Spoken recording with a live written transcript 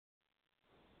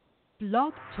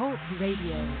Blog Talk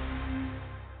Radio.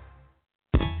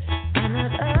 I'm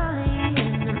up early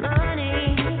in the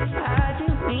morning. I do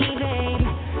me, babe.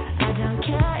 I don't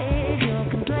care if you're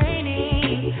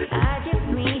complaining. I do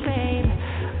me, babe.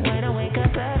 When I wake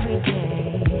up every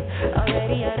day,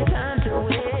 already out of time to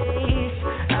waste.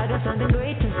 I got something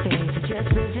great to say, so just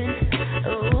listen.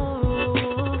 Ooh,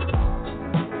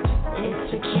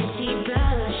 it's the Kitty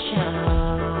Bella Show.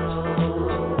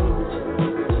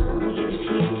 It's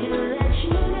here to let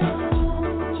you know.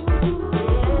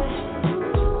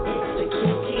 Yeah, it's the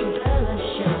Kitty Bella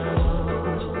Show.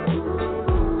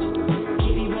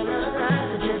 Kitty Bella live,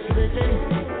 so just listen.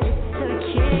 It's the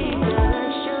Kitty Bella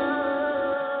Show.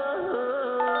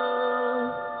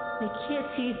 The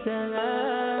Kitty Bella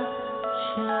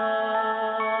Show.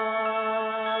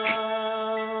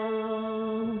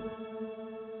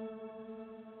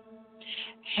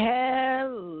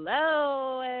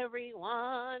 Hello,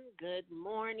 everyone. Good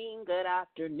morning, good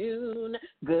afternoon,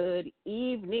 good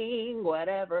evening,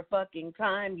 whatever fucking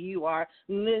time you are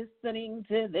listening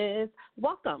to this.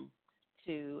 Welcome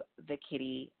to the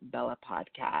Kitty Bella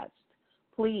Podcast.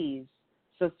 Please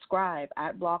subscribe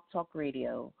at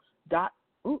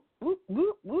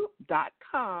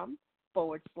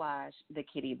blogtalkradio.com/The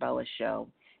Kitty Bella Show,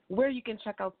 where you can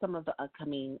check out some of the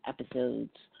upcoming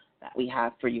episodes that we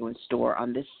have for you in store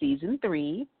on this season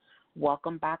 3.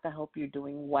 Welcome back. I hope you're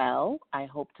doing well. I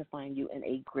hope to find you in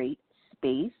a great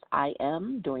space. I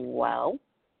am doing well.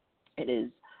 It is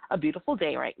a beautiful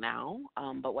day right now,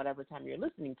 but whatever time you're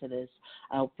listening to this,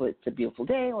 I hope it's a beautiful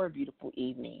day or a beautiful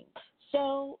evening.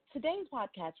 So today's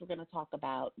podcast, we're going to talk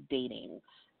about dating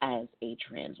as a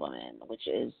trans woman, which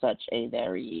is such a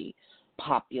very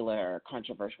popular,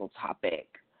 controversial topic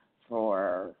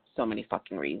for so many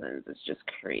fucking reasons. It's just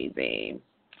crazy.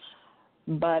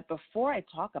 But before I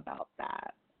talk about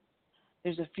that,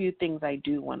 there's a few things I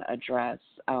do want to address.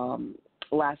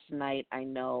 Last night, I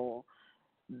know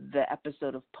the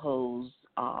episode of Pose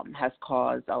has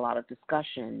caused a lot of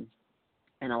discussion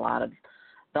in a lot of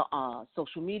the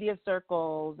social media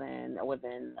circles and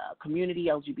within community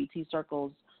LGBT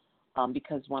circles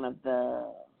because one of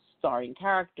the starring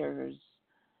characters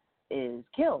is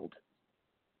killed.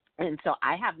 And so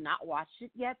I have not watched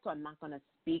it yet, so I'm not going to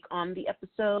speak on the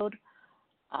episode.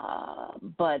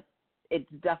 But it's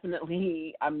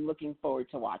definitely, I'm looking forward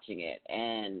to watching it.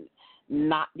 And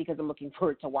not because I'm looking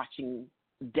forward to watching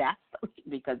death,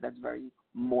 because that's very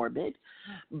morbid,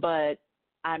 but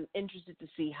I'm interested to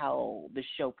see how the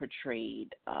show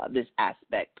portrayed this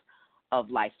aspect of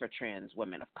life for trans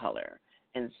women of color.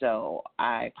 And so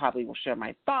I probably will share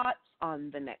my thoughts on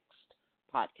the next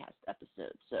podcast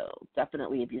episode. So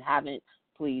definitely, if you haven't,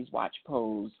 please watch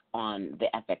Pose on the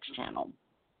FX channel.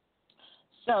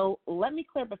 So let me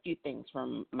clear up a few things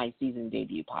from my season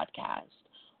debut podcast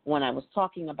when I was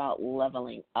talking about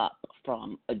leveling up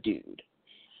from a dude.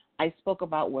 I spoke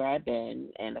about where I've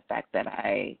been and the fact that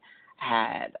I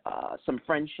had some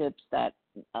friendships that,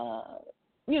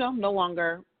 no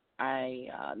longer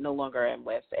am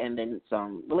with, and then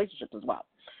some relationships as well.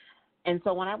 And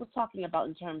so when I was talking about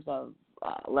in terms of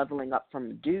leveling up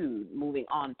from a dude, moving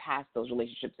on past those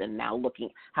relationships and now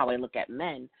looking how I look at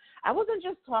men, I wasn't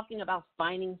just talking about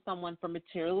finding someone for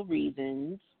material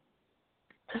reasons.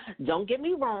 Don't get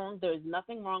me wrong, there's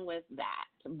nothing wrong with that.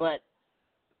 But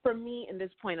for me in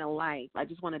this point in life, I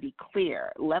just want to be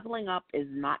clear. Leveling up is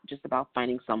not just about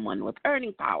finding someone with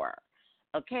earning power,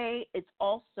 okay? It's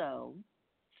also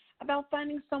about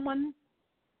finding someone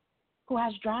who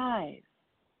has drive,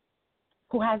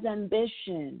 who has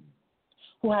ambition,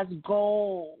 who has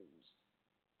goals.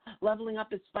 Leveling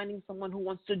up is finding someone who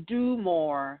wants to do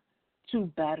more to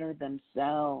better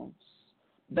themselves,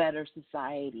 better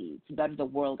society, to better the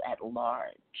world at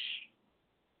large.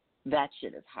 That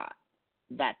shit is hot.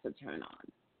 That's a turn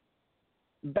on.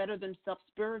 Better themselves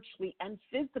spiritually and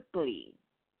physically.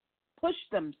 Push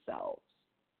themselves.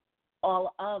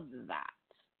 All of that.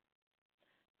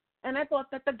 And I thought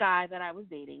that the guy that I was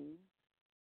dating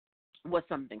was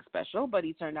something special, but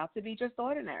he turned out to be just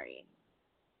ordinary.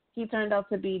 He turned out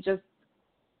to be just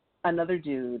another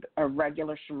dude, a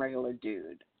regular schmegular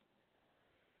dude.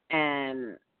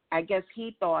 And I guess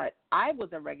he thought I was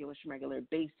a regular schmegular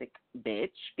basic bitch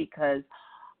because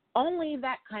only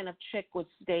that kind of chick would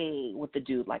stay with a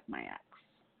dude like my ex.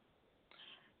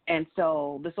 And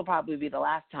so this will probably be the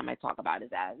last time I talk about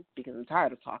his ass because I'm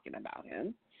tired of talking about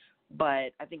him.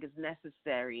 But I think it's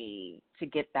necessary to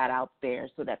get that out there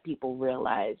so that people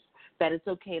realize that it's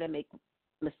okay to make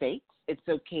mistakes. It's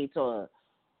okay to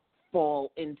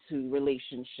fall into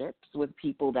relationships with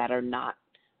people that are not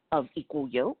of equal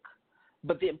yoke.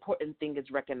 But the important thing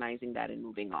is recognizing that and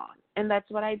moving on. And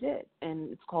that's what I did.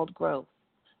 And it's called growth.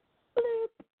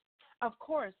 Bloop. Of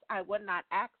course, I would not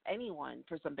ask anyone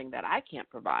for something that I can't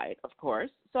provide, of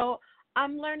course. So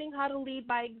I'm learning how to lead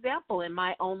by example in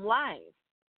my own life.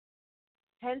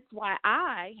 Hence why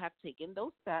I have taken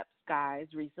those steps, guys,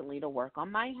 recently to work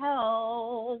on my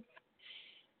health.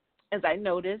 As I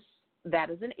noticed, that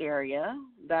is an area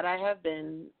that I have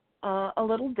been a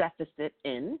little deficit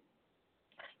in.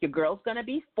 Your girl's going to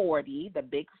be 40, the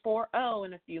big 4-0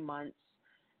 in a few months,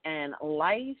 and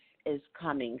life is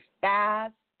coming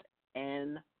fast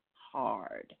and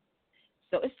hard.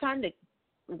 So it's time to,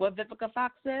 what Vivica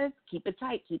Fox says, keep it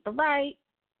tight, keep it right.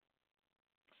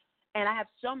 And I have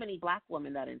so many Black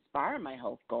women that inspire my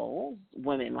health goals,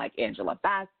 women like Angela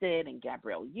Bassett and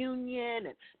Gabrielle Union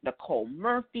and Nicole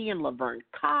Murphy and Laverne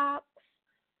Cox.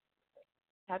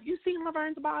 Have you seen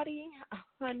Laverne's body?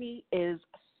 Honey is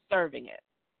serving it.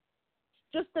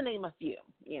 Just to name a few,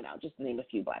 just to name a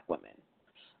few Black women.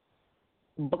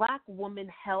 Black woman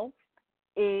health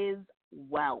is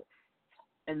wealth,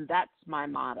 and that's my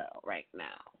motto right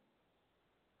now.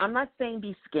 I'm not saying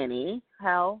be skinny.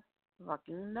 Hell,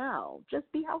 fucking no. Just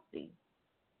be healthy.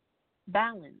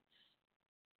 Balance.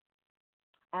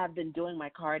 I've been doing my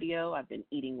cardio. I've been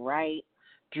eating right,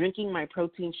 drinking my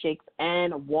protein shakes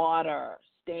and water.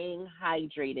 Staying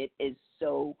hydrated is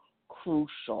so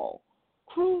crucial.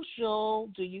 Crucial.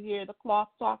 Do you hear the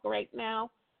clock talk right now?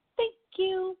 Thank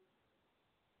you.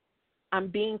 I'm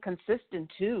being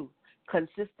consistent too.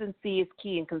 Consistency is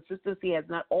key, and consistency has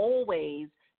not always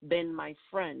been my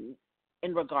friend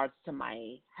in regards to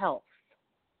my health.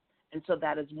 And so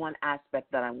that is one aspect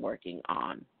that I'm working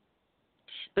on.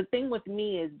 The thing with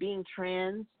me is being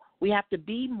trans, we have to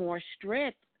be more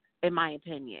strict, in my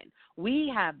opinion. We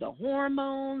have the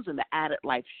hormones and the added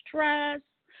life stress.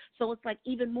 So it's like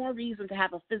even more reason to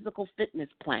have a physical fitness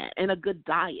plan and a good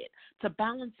diet to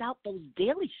balance out those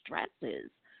daily stresses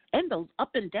and those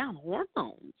up and down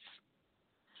hormones.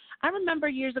 I remember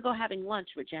years ago having lunch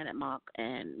with Janet Mock,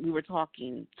 and we were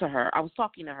talking to her. I was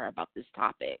talking to her about this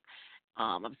topic.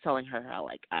 I was telling her how,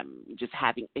 I'm just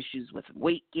having issues with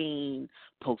weight gain,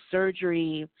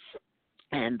 post-surgery,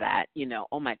 and that,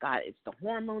 oh, my God, it's the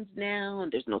hormones now,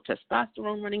 and there's no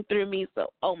testosterone running through me,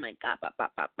 so, oh, my God,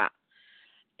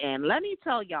 And let me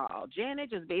tell y'all,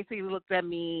 Janet just basically looked at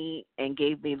me and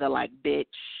gave me the, bitch,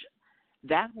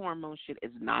 that hormone shit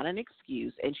is not an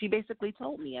excuse. And she basically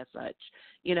told me as such,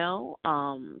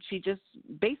 she just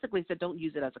basically said don't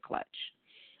use it as a clutch.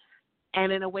 And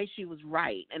in a way she was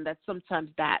right. And that's sometimes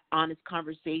that honest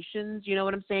conversations, you know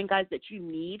what I'm saying, guys, that you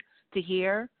need to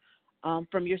hear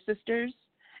from your sisters.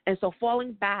 And so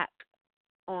falling back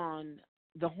on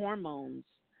the hormones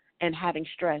and having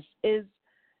stress is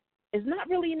not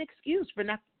really an excuse for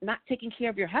not taking care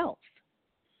of your health.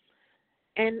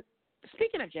 And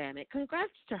speaking of Janet,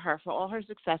 congrats to her for all her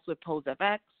success with Pose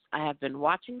FX. I have been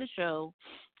watching the show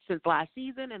since last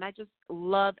season, and I just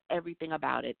love everything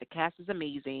about it. The cast is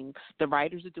amazing. The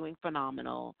writers are doing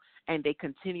phenomenal, and they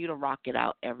continue to rock it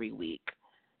out every week.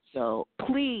 So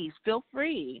please feel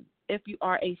free, if you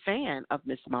are a fan of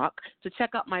Miss Mock, to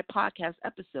check out my podcast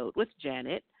episode with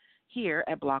Janet here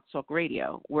at Blog Talk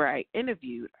Radio, where I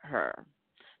interviewed her,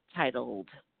 titled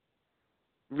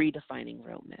Redefining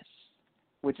Realness,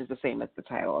 which is the same as the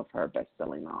title of her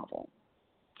best-selling novel.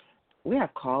 We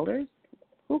have callers.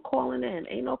 Who calling in?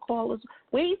 Ain't no callers.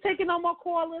 We ain't taking no more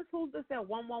callers. Who's this at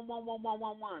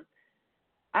 1111111?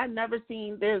 I've never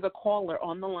seen. There's a caller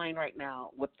on the line right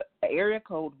now with the area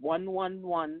code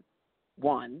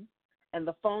 1111, and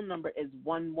the phone number is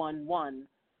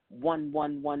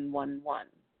 111-11111.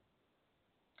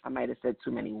 I might have said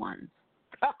too many ones.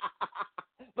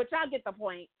 But y'all get the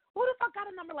point. Who the fuck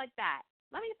got a number like that?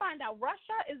 Let me find out.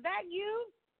 Russia, is that you?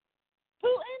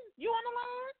 Putin, you on the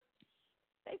line?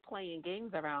 They playing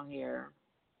games around here.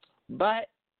 But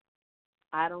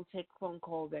I don't take phone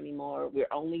calls anymore. We're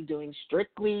only doing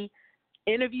strictly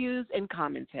interviews and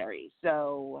commentary.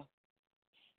 So,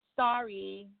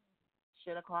 sorry.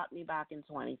 Should have caught me back in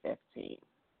 2015.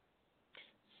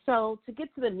 So, to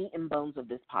get to the meat and bones of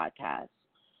this podcast,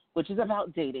 which is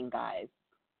about dating, guys.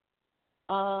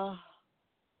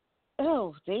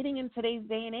 Dating in today's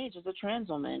day and age as a trans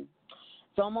woman.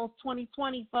 It's almost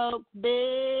 2020, folks,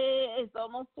 bitch. It's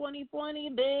almost 2020,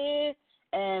 bitch.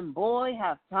 And boy,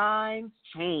 have times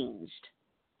changed.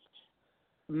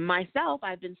 Myself,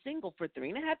 I've been single for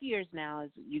 3.5 years now, as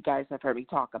you guys have heard me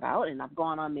talk about, and I've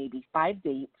gone on maybe 5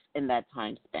 dates in that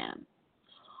time span.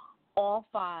 All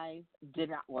 5 did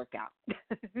not work out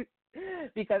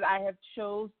because I have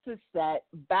chose to set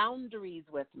boundaries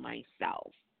with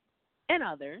myself and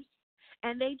others.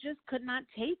 and they just could not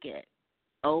take it.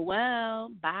 Oh, well,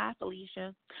 bye,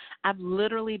 Felicia. I've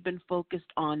literally been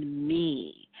focused on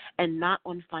me and not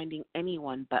on finding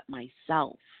anyone but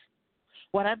myself.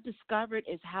 What I've discovered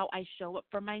is how I show up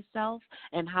for myself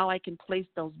and how I can place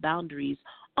those boundaries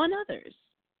on others.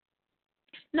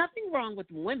 Nothing wrong with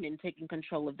women taking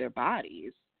control of their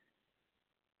bodies.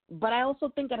 But I also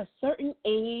think at a certain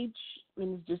age,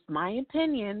 and it's just my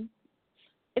opinion,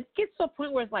 it gets to a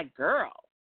point where it's like, girl,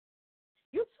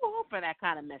 you're too old for that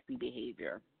kind of messy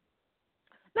behavior.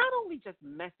 Not only just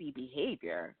messy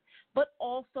behavior, but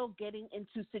also getting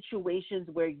into situations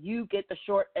where you get the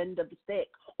short end of the stick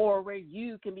or where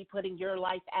you can be putting your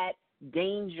life at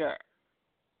danger.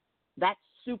 That's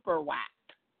super whack.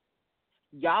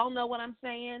 Y'all know what I'm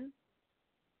saying?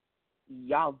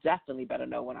 Y'all definitely better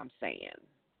know what I'm saying.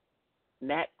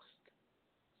 Next.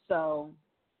 So,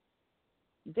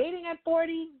 dating at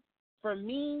 40, for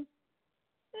me,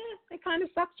 it kind of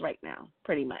sucks right now,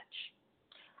 pretty much.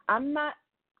 I'm not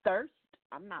thirst.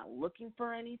 I'm not looking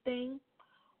for anything,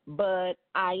 but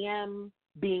I am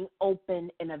being open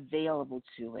and available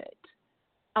to it.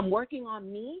 I'm working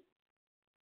on me,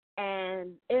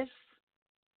 and if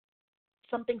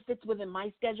something fits within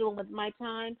my schedule and with my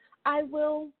time, I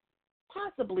will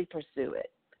possibly pursue it.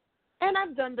 And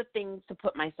I've done the things to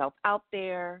put myself out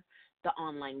there. The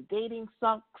online dating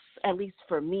sucks, at least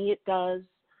for me it does.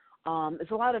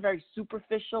 It's a lot of very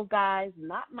superficial guys,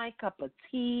 not my cup of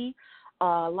tea.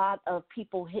 A lot of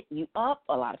people hit you up.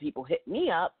 A lot of people hit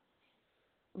me up,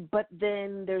 but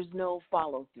then there's no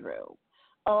follow through.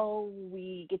 Oh,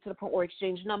 we get to the point where we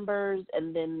exchange numbers,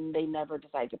 and then they never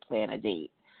decide to plan a date.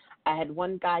 I had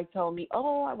one guy tell me,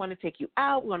 oh, I want to take you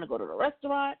out. We want to go to the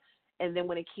restaurant. And then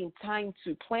when it came time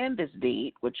to plan this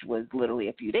date, which was literally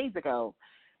a few days ago,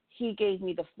 he gave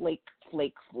me the flake,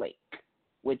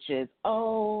 which is,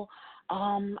 I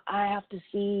have to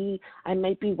see. I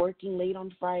might be working late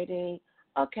on Friday.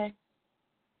 Okay.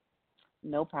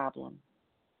 No problem.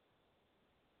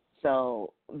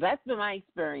 So that's been my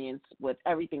experience with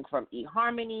everything from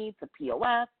eHarmony to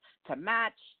POF to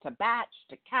Match to Batch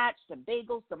to Catch to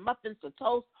Bagels to Muffins to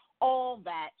Toast, all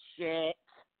that shit.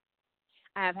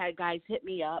 I've had guys hit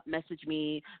me up, message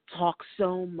me, talk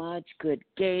so much good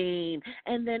game,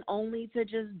 and then only to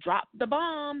just drop the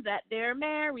bomb that they're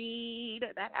married.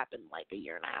 That happened like a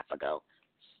year and a half ago.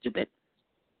 Stupid.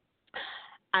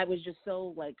 I was just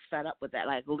so, fed up with that.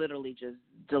 Literally just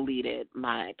deleted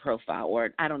my profile. Or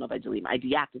I don't know if I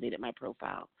deactivated my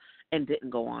profile and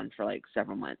didn't go on for,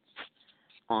 several months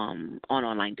on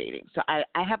online dating. So I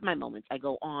have my moments. I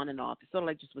go on and off. It's sort of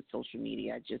like just with social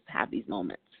media. I just have these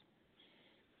moments.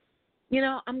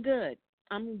 I'm good.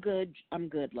 I'm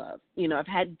good, love. I've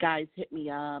had guys hit me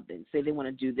up and say they want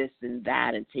to do this and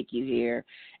that and take you here.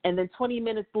 And then 20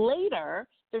 minutes later,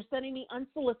 they're sending me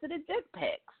unsolicited dick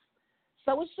pics.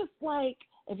 So it's just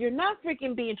if you're not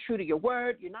freaking being true to your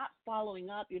word, you're not following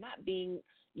up, you're not being,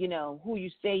 who you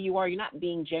say you are, you're not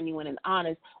being genuine and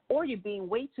honest, or you're being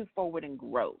way too forward and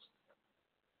gross.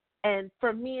 And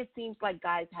for me, it seems like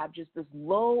guys have just this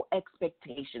low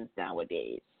expectations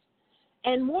nowadays.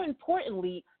 And more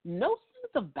importantly, no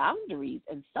sense of boundaries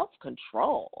and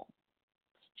self-control.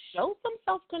 Show some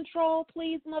self-control,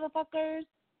 please, motherfuckers.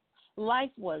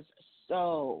 Life was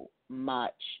so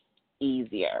much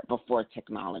easier before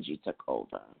technology took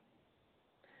over.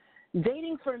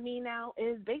 Dating for me now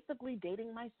is basically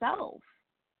dating myself,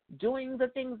 doing the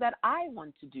things that I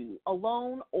want to do,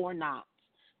 alone or not.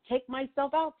 Take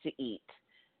myself out to eat,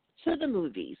 to the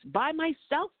movies, buy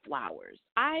myself flowers.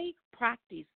 I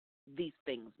practice these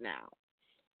things now,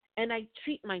 and I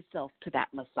treat myself to that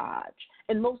massage,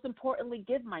 and most importantly,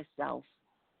 give myself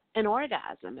an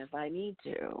orgasm if I need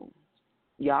to.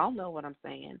 Y'all know what I'm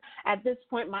saying. At this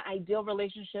point, my ideal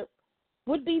relationship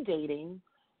would be dating,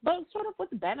 but sort of with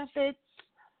benefits,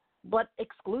 but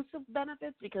exclusive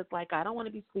benefits, because I don't want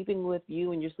to be sleeping with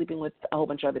you and you're sleeping with a whole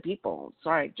bunch of other people.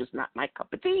 Sorry, just not my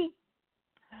cup of tea.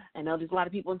 I know there's a lot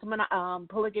of people into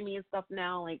polygamy and stuff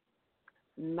now,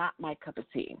 not my cup of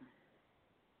tea.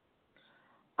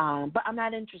 But I'm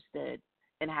not interested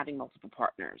in having multiple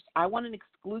partners. I want an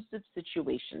exclusive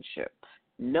situationship.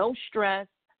 No stress,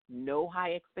 no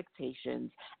high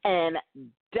expectations, and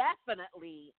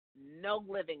definitely no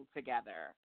living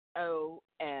together.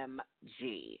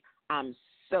 OMG. I'm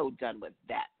so done with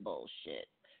that bullshit.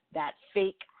 That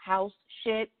fake house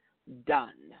shit, done.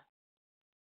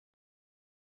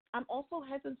 I'm also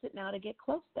hesitant now to get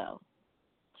close, though.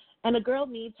 And a girl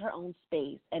needs her own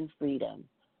space and freedom.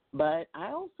 But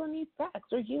I also need sex.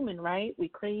 We're human, right? We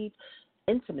crave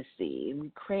intimacy. We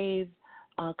crave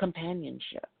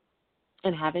companionship.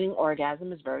 And having an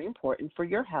orgasm is very important for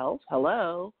your health.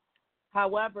 Hello.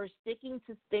 However, sticking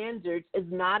to standards is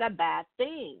not a bad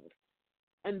thing.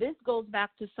 And this goes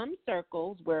back to some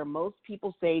circles where most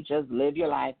people say, just live your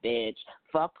life, bitch.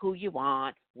 Fuck who you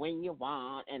want, when you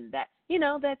want, and that,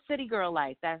 that city girl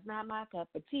life. That's not my cup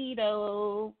of tea,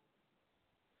 though.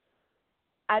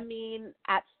 I mean,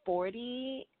 at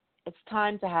 40, it's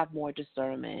time to have more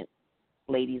discernment,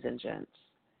 ladies and gents.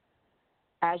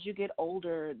 As you get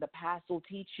older, the past will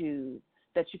teach you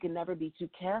that you can never be too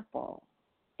careful.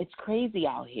 It's crazy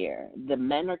out here. The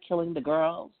men are killing the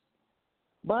girls.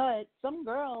 But some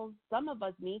of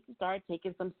us need to start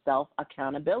taking some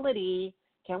self-accountability.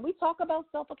 Can we talk about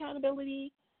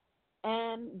self-accountability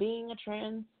and being a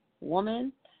trans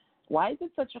woman? Why is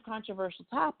it such a controversial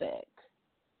topic?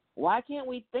 Why can't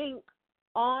we think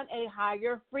on a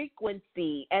higher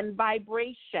frequency and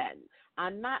vibration?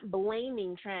 I'm not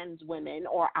blaming trans women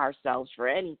or ourselves for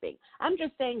anything. I'm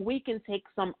just saying we can take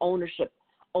some ownership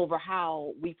over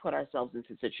how we put ourselves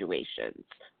into situations,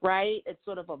 right? It's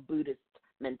sort of a Buddhist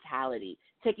mentality,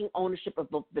 taking ownership of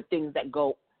the things that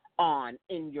go on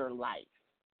in your life.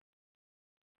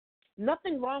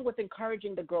 Nothing wrong with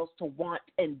encouraging the girls to want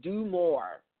and do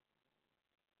more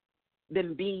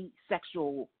than be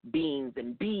sexual beings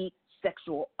and be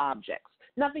sexual objects.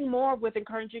 Nothing more with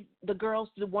encouraging the girls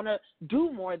to want to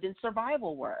do more than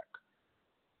survival work.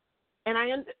 And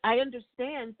I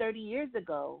understand 30 years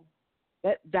ago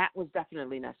that was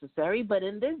definitely necessary. But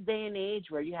in this day and age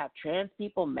where you have trans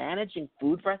people managing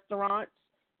food restaurants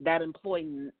that employ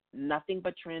nothing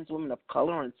but trans women of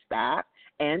color on staff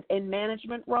and in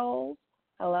management roles,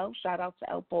 hello, shout out to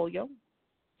El Pollo,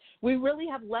 we really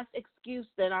have less excuse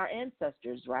than our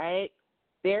ancestors, right?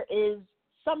 There is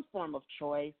some form of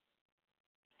choice.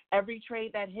 Every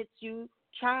trade that hits you,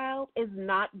 child, is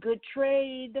not good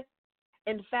trade.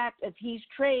 In fact, if he's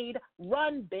trade,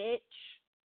 run, bitch.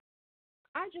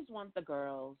 I just want the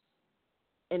girls,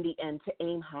 in the end, to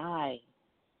aim high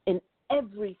in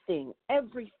everything,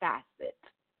 every facet.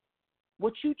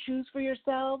 What you choose for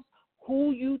yourselves,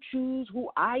 who you choose, who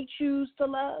I choose to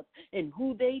love, and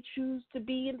who they choose to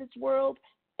be in this world,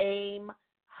 aim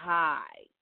high.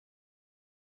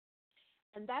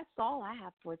 And that's all I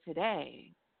have for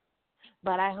today.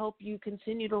 But I hope you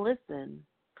continue to listen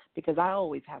because I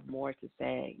always have more to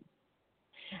say.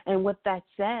 And with that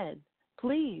said,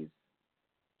 please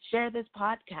share this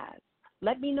podcast.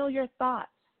 Let me know your thoughts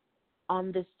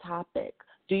on this topic.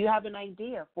 Do you have an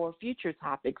idea for future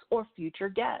topics or future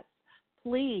guests?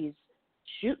 Please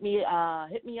hit me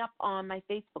up on my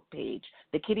Facebook page,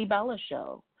 The Kitty Bella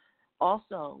Show.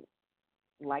 Also,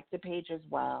 like the page as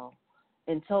well.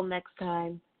 Until next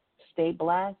time, stay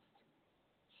blessed,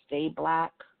 stay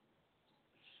black,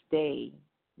 stay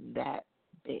that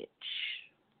bitch.